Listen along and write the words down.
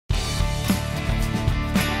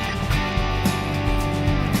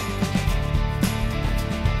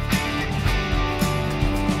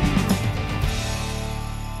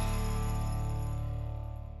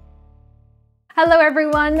Hello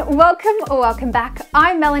everyone, welcome or welcome back.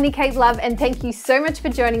 I'm Melanie Kate Love and thank you so much for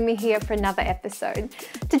joining me here for another episode.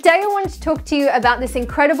 Today I wanted to talk to you about this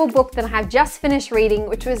incredible book that I have just finished reading,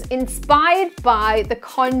 which was inspired by the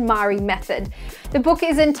KonMari Method. The book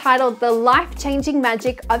is entitled The Life-Changing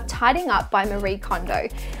Magic of Tidying Up by Marie Kondo.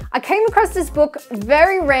 I came across this book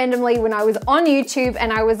very randomly when I was on YouTube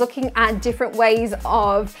and I was looking at different ways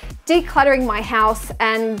of decluttering my house,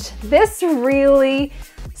 and this really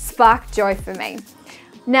sparked joy for me.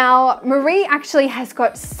 Now, Marie actually has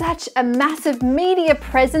got such a massive media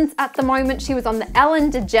presence at the moment. She was on the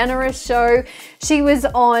Ellen DeGeneres show. She was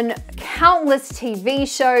on countless TV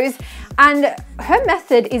shows, and her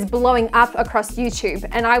method is blowing up across YouTube.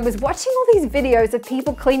 And I was watching all these videos of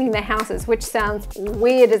people cleaning their houses, which sounds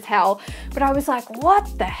weird as hell, but I was like,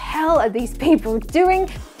 what the hell are these people doing?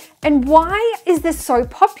 And why is this so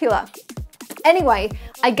popular? Anyway,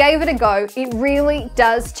 I gave it a go. It really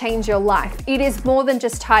does change your life. It is more than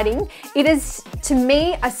just tidying. It is, to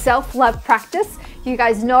me, a self-love practice. You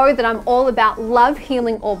guys know that I'm all about love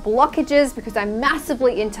healing all blockages because I'm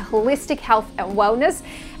massively into holistic health and wellness.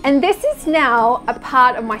 And this is now a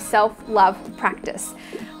part of my self-love practice.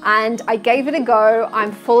 And I gave it a go.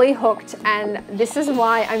 I'm fully hooked, and this is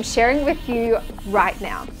why I'm sharing with you right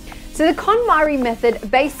now. So the KonMari Method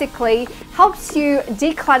basically helps you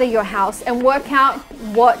declutter your house and work out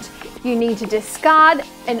what you need to discard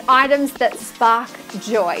and items that spark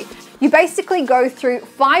joy. You basically go through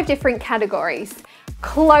 5 different categories: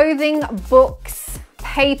 clothing, books,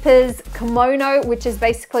 papers, kimono, which is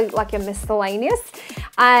basically like your miscellaneous,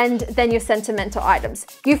 and then your sentimental items.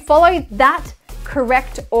 You follow that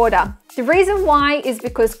correct order. The reason why is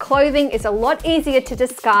because clothing is a lot easier to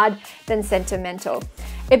discard than sentimental.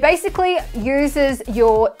 It basically uses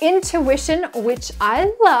your intuition, which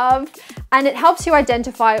I love, and it helps you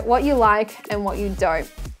identify what you like and what you don't.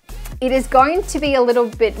 It is going to be a little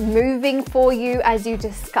bit moving for you as you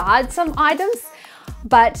discard some items,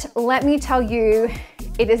 but let me tell you,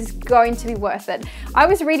 it is going to be worth it. I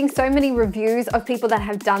was reading so many reviews of people that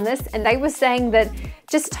have done this, and they were saying that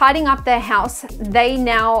just tidying up their house, they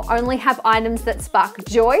now only have items that spark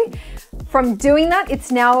joy. From doing that,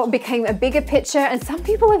 it's now became a bigger picture, and some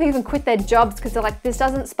people have even quit their jobs because they're like, this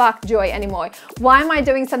doesn't spark joy anymore. Why am I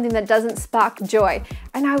doing something that doesn't spark joy?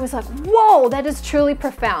 And I was like, whoa, that is truly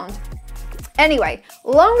profound. Anyway,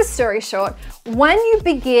 long story short, when you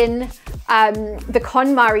begin the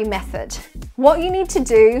KonMari Method, what you need to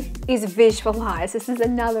do is visualize. This is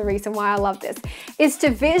another reason why I love this, is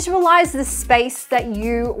to visualize the space that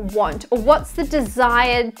you want, or what's the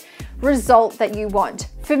desired result that you want.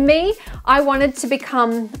 For me, I wanted to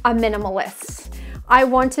become a minimalist. I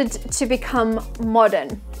wanted to become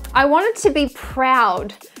modern. I wanted to be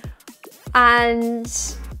proud,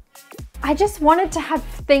 and I just wanted to have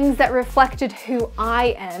things that reflected who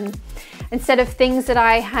I am, instead of things that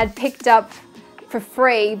I had picked up for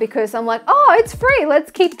free because I'm like, oh, it's free,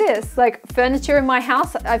 let's keep this. Like furniture in my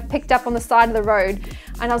house, I've picked up on the side of the road,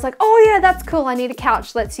 and I was like, oh yeah, that's cool, I need a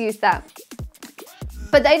couch, let's use that.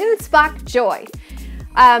 But they didn't spark joy.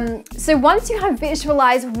 So once you have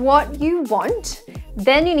visualized what you want,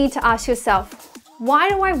 then you need to ask yourself, why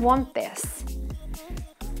do I want this?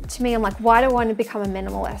 To me, I'm like, why do I want to become a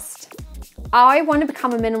minimalist? I want to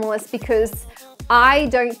become a minimalist because I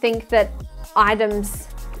don't think that I don't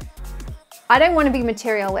want to be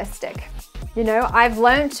materialistic. You know, I've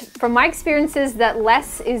learned from my experiences that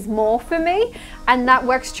less is more for me, and that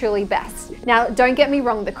works truly best. Now, don't get me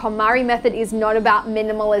wrong, the KonMari Method is not about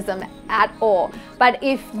minimalism at all. But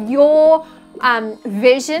if your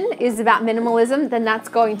vision is about minimalism, then that's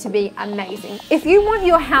going to be amazing. If you want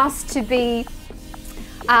your house to be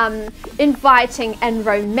inviting and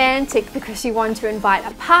romantic because you want to invite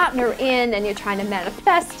a partner in and you're trying to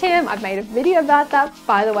manifest him, I've made a video about that,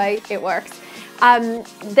 by the way, it works.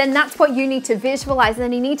 Then that's what you need to visualize, and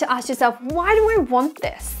then you need to ask yourself, why do I want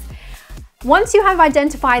this? Once you have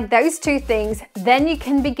identified those 2 things, then you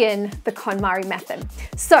can begin the KonMari Method.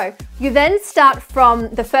 So you then start from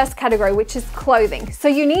the first category, which is clothing. So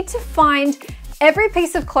you need to find every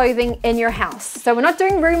piece of clothing in your house. So we're not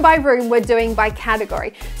doing room by room, we're doing by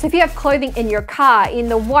category. So if you have clothing in your car, in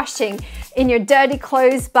the washing, in your dirty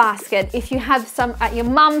clothes basket, if you have some at your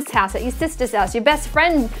mum's house, at your sister's house, your best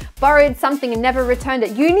friend borrowed something and never returned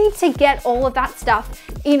it, you need to get all of that stuff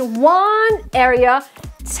in one area,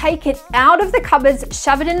 take it out of the cupboards,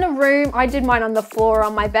 shove it in the room. I did mine on the floor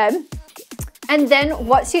on my bed. And then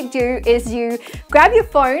what you do is you grab your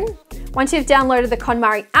phone. Once you've downloaded the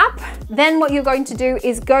KonMari app, then what you're going to do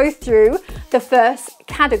is go through the first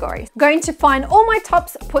category. I'm going to find all my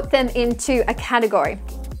tops, put them into a category.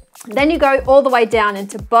 Then you go all the way down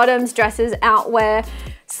into bottoms, dresses, outwear,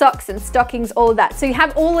 socks and stockings, all of that. So you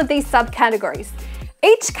have all of these subcategories.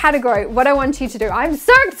 Each category, what I want you to do, I'm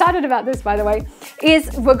so excited about this, by the way,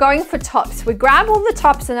 is we're going for tops. We grab all the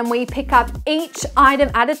tops and then we pick up each item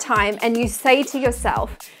at a time and you say to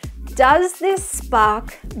yourself, does this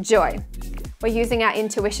spark joy? We're using our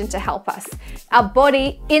intuition to help us. Our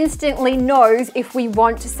body instantly knows if we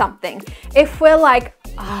want something. If we're like,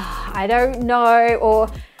 oh, I don't know, or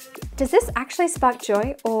does this actually spark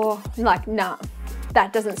joy? Or like, nah,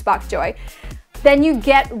 that doesn't spark joy. Then you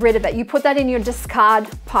get rid of it. You put that in your discard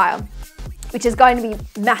pile, which is going to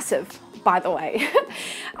be massive, by the way.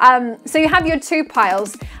 So you have your 2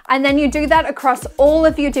 piles, and then you do that across all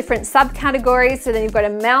of your different subcategories. So then you've got a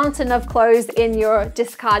mountain of clothes in your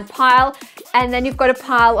discard pile, and then you've got a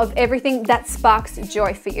pile of everything that sparks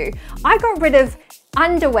joy for you. I got rid of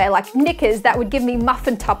underwear, like knickers that would give me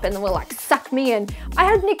muffin top and will like suck me in. I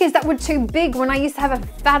had knickers that were too big when I used to have a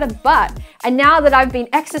fatter butt. And now that I've been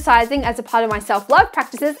exercising as a part of my self-love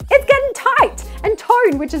practices, it's getting tight and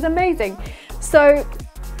toned, which is amazing. So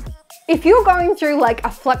if you're going through like a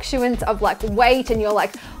fluctuance of like weight and you're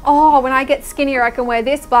like, oh, when I get skinnier, I can wear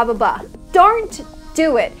this, blah, blah, blah. Don't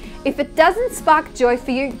do it. If it doesn't spark joy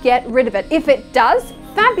for you, get rid of it. If it does,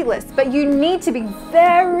 fabulous, but you need to be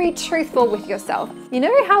very truthful with yourself. You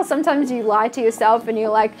know how sometimes you lie to yourself and you're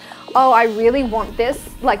like, oh, I really want this,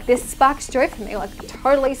 like this sparks joy for me, like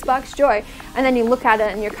totally sparks joy. And then you look at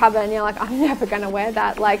it in your cupboard and you're like, I'm never gonna wear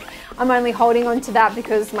that. Like I'm only holding on to that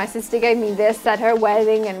because my sister gave me this at her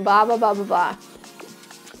wedding and blah, blah, blah, blah, blah.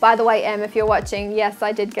 By the way, Em, if you're watching, yes,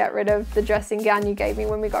 I did get rid of the dressing gown you gave me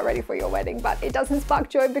when we got ready for your wedding, but it doesn't spark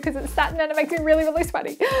joy because it's satin and it makes me really, really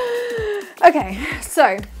sweaty. Okay,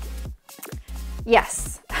 so,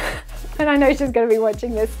 yes. And I know she's gonna be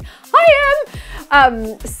watching this. Hi,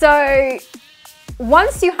 Em! So,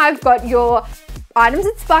 once you have got your items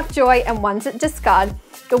that spark joy and ones that discard,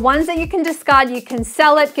 the ones that you can discard, you can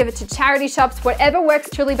sell it, give it to charity shops, whatever works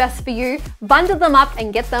truly best for you, bundle them up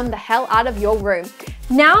and get them the hell out of your room.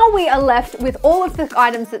 Now we are left with all of the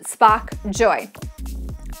items that spark joy,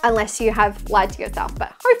 unless you have lied to yourself,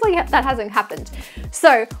 but hopefully that hasn't happened.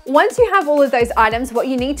 So once you have all of those items, what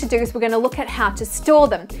you need to do is we're going to look at how to store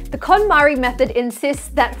them. The KonMari method insists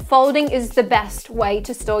that folding is the best way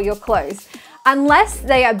to store your clothes. Unless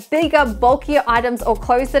they are bigger, bulkier items or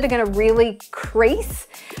clothes that are gonna really crease,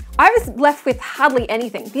 I was left with hardly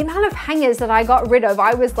anything. The amount of hangers that I got rid of,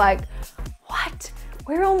 I was like, what?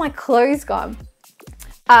 Where are all my clothes gone?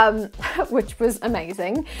 Which was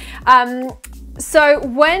amazing. So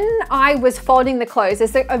when I was folding the clothes,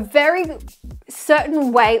 there's a very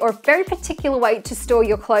certain way or a very particular way to store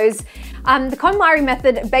your clothes. The KonMari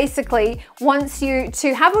method basically wants you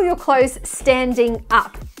to have all your clothes standing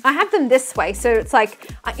up. I have them this way, so it's like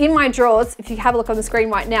in my drawers, if you have a look on the screen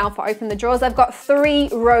right now, if I open the drawers, I've got 3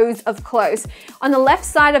 rows of clothes. On the left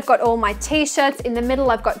side, I've got all my t-shirts, in the middle,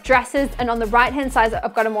 I've got dresses, and on the right-hand side,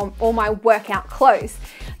 I've got all my workout clothes.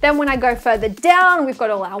 Then when I go further down, we've got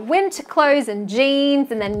all our winter clothes and jeans,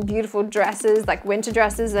 and then beautiful dresses, like winter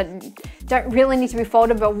dresses that don't really need to be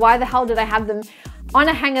folded, but why the hell did I have them on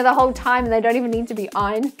a hanger the whole time and they don't even need to be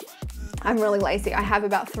ironed? I'm really lazy. I have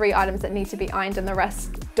about 3 items that need to be ironed and the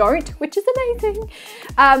rest don't, which is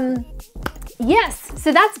amazing. Yes,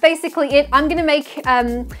 so that's basically it. I'm gonna make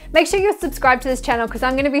sure you're subscribed to this channel because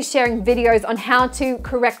I'm gonna be sharing videos on how to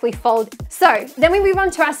correctly fold. So then we move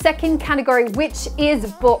on to our second category, which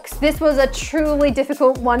is books. This was a truly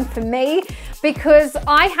difficult one for me because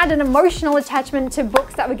I had an emotional attachment to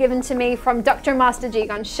books that were given to me from Dr. Master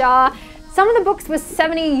Jigan Shah. Some of the books were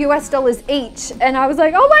 $70 US each, and I was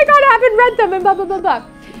like, oh my God, I haven't read them, and blah, blah, blah, blah.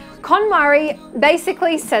 KonMari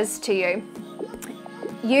basically says to you,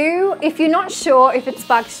 if you're not sure if it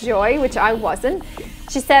sparks joy, which I wasn't,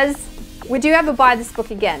 she says, would you ever buy this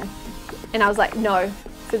book again? And I was like, no.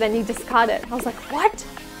 So then you discard it. I was like, what?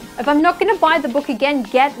 If I'm not gonna buy the book again,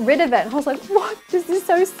 get rid of it. And I was like, what? This is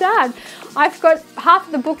so sad. I've got half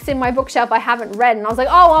of the books in my bookshelf I haven't read. And I was like,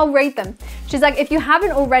 oh, I'll read them. She's like, if you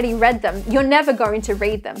haven't already read them, you're never going to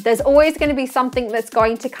read them. There's always gonna be something that's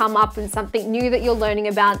going to come up and something new that you're learning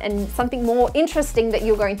about and something more interesting that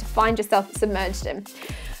you're going to find yourself submerged in.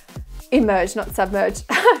 Immersed, not submerged.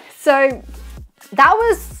 So that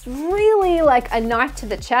was really like a knife to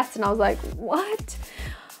the chest. And I was like, what?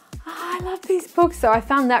 I love these books. So I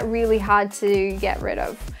found that really hard to get rid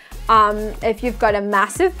of. If you've got a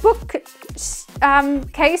massive book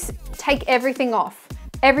case, take everything off.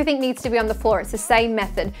 Everything needs to be on the floor. It's the same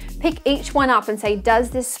method. Pick each one up and say,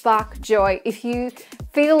 does this spark joy? If you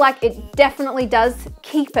feel like it definitely does,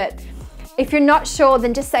 keep it. If you're not sure,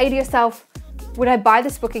 then just say to yourself, would I buy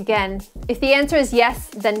this book again? If the answer is yes,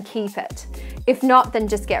 then keep it. If not, then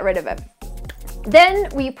just get rid of it. Then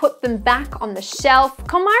we put them back on the shelf.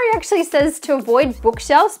 KonMari actually says to avoid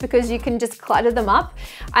bookshelves because you can just clutter them up.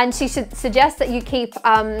 And she should suggest that you keep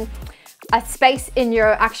a space in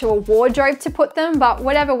your actual wardrobe to put them, but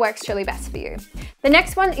whatever works really best for you. The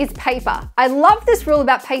next one is paper. I love this rule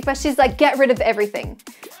about paper. She's like, get rid of everything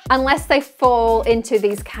unless they fall into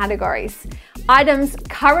these categories. Items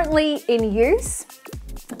currently in use,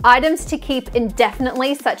 items to keep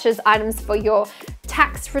indefinitely, such as items for your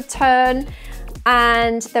tax return,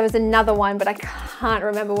 and there was another one, but I can't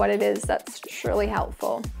remember what it is. That's truly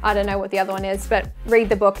helpful. I don't know what the other one is, but read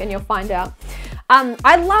the book and you'll find out.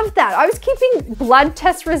 I love that. I was keeping blood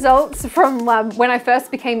test results from when I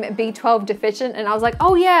first became B12 deficient, and I was like,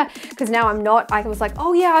 oh yeah, because now I'm not. I was like,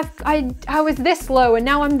 oh yeah, I was this low and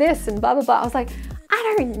now I'm this and blah, blah, blah. I was like,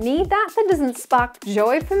 I don't need that. That doesn't spark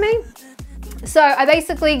joy for me. So I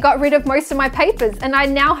basically got rid of most of my papers, and I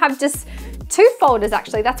now have just 2 folders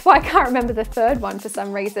actually. That's why I can't remember the third one for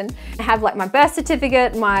some reason. I have like my birth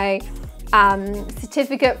certificate, my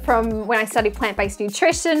certificate from when I studied plant-based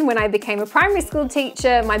nutrition, when I became a primary school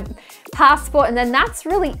teacher, my passport, and then that's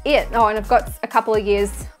really it. Oh, and I've got a couple of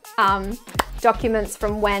years documents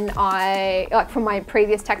from when from my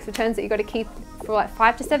previous tax returns that you got to keep for like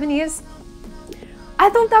 5 to 7 years. I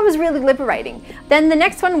thought that was really liberating. Then the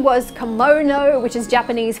next one was kimono, which is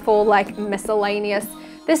Japanese for like miscellaneous.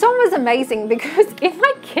 This one was amazing because in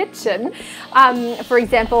my kitchen, for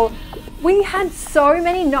example, we had so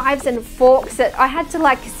many knives and forks that I had to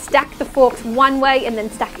like stack the forks one way and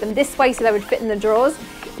then stack them this way so they would fit in the drawers.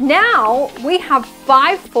 Now we have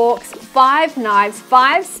 5 forks, 5 knives,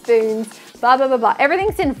 5 spoons, blah, blah, blah, blah.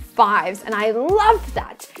 Everything's in 5s, and I love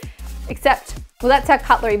that. Except, well, that's our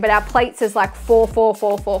cutlery, but our plates is like 4, 4,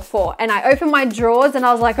 4, 4, 4. And I opened my drawers and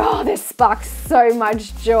I was like, oh, this sparks so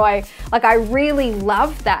much joy. Like, I really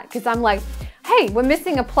love that because I'm like, hey, we're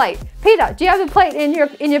missing a plate. Peter, do you have a plate in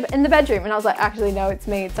the bedroom? And I was like, actually, no, it's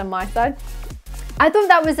me, it's on my side. I thought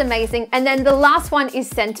that was amazing. And then the last one is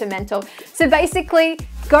sentimental. So basically,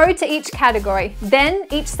 go to each category, then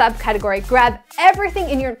each subcategory, grab everything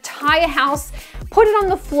in your entire house, put it on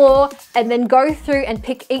the floor, and then go through and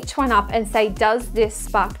pick each one up and say, does this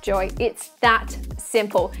spark joy? It's that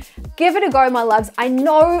simple. Give it a go, my loves. I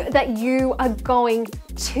know that you are going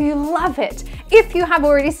to love it. If you have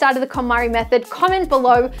already started the KonMari method, comment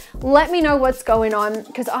below. Let me know what's going on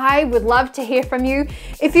because I would love to hear from you.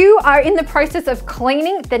 If you are in the process of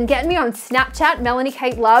cleaning, then get me on Snapchat, Melanie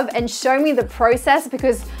Kate Love, and show me the process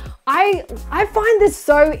because I find this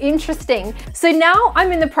so interesting. So now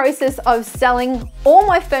I'm in the process of selling all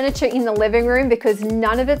my furniture in the living room because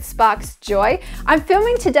none of it sparks joy. I'm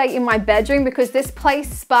filming today in my bedroom because this place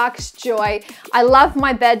sparks joy. I love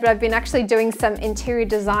my bed, but I've been actually doing some interior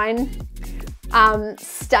design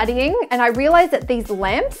studying, and I realized that these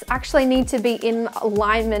lamps actually need to be in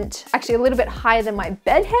alignment, actually a little bit higher than my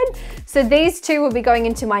bed head. So these 2 will be going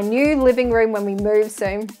into my new living room when we move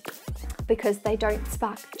soon, because they don't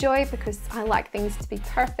spark joy, because I like things to be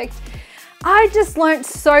perfect. I just learned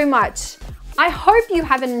so much. I hope you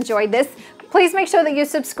haven't enjoyed this. Please make sure that you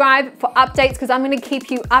subscribe for updates because I'm going to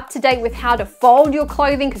keep you up to date with how to fold your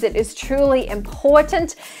clothing because it is truly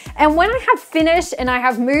important. And when I have finished and I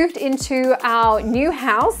have moved into our new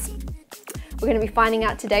house, we're going to be finding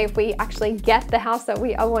out today if we actually get the house that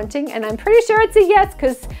we are wanting. And I'm pretty sure it's a yes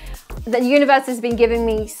because the universe has been giving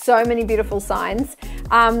me so many beautiful signs.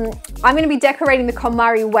 I'm going to be decorating the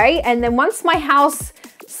KonMari way, and then once my house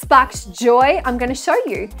sparks joy, I'm going to show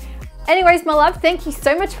you. Anyways, my love, thank you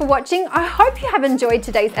so much for watching. I hope you have enjoyed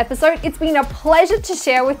today's episode. It's been a pleasure to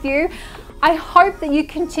share with you. I hope that you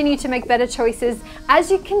continue to make better choices as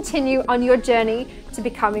you continue on your journey to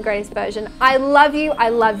become your greatest version. I love you, I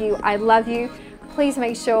love you, I love you. Please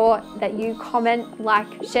make sure that you comment, like,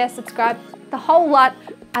 share, subscribe, the whole lot.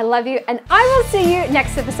 I love you, and I will see you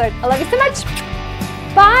next episode. I love you so much.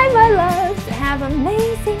 Bye, my loves. Have an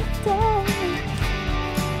amazing day.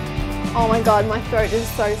 Oh my God, my throat is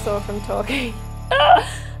so sore from talking.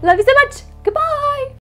 Love you so much. Goodbye.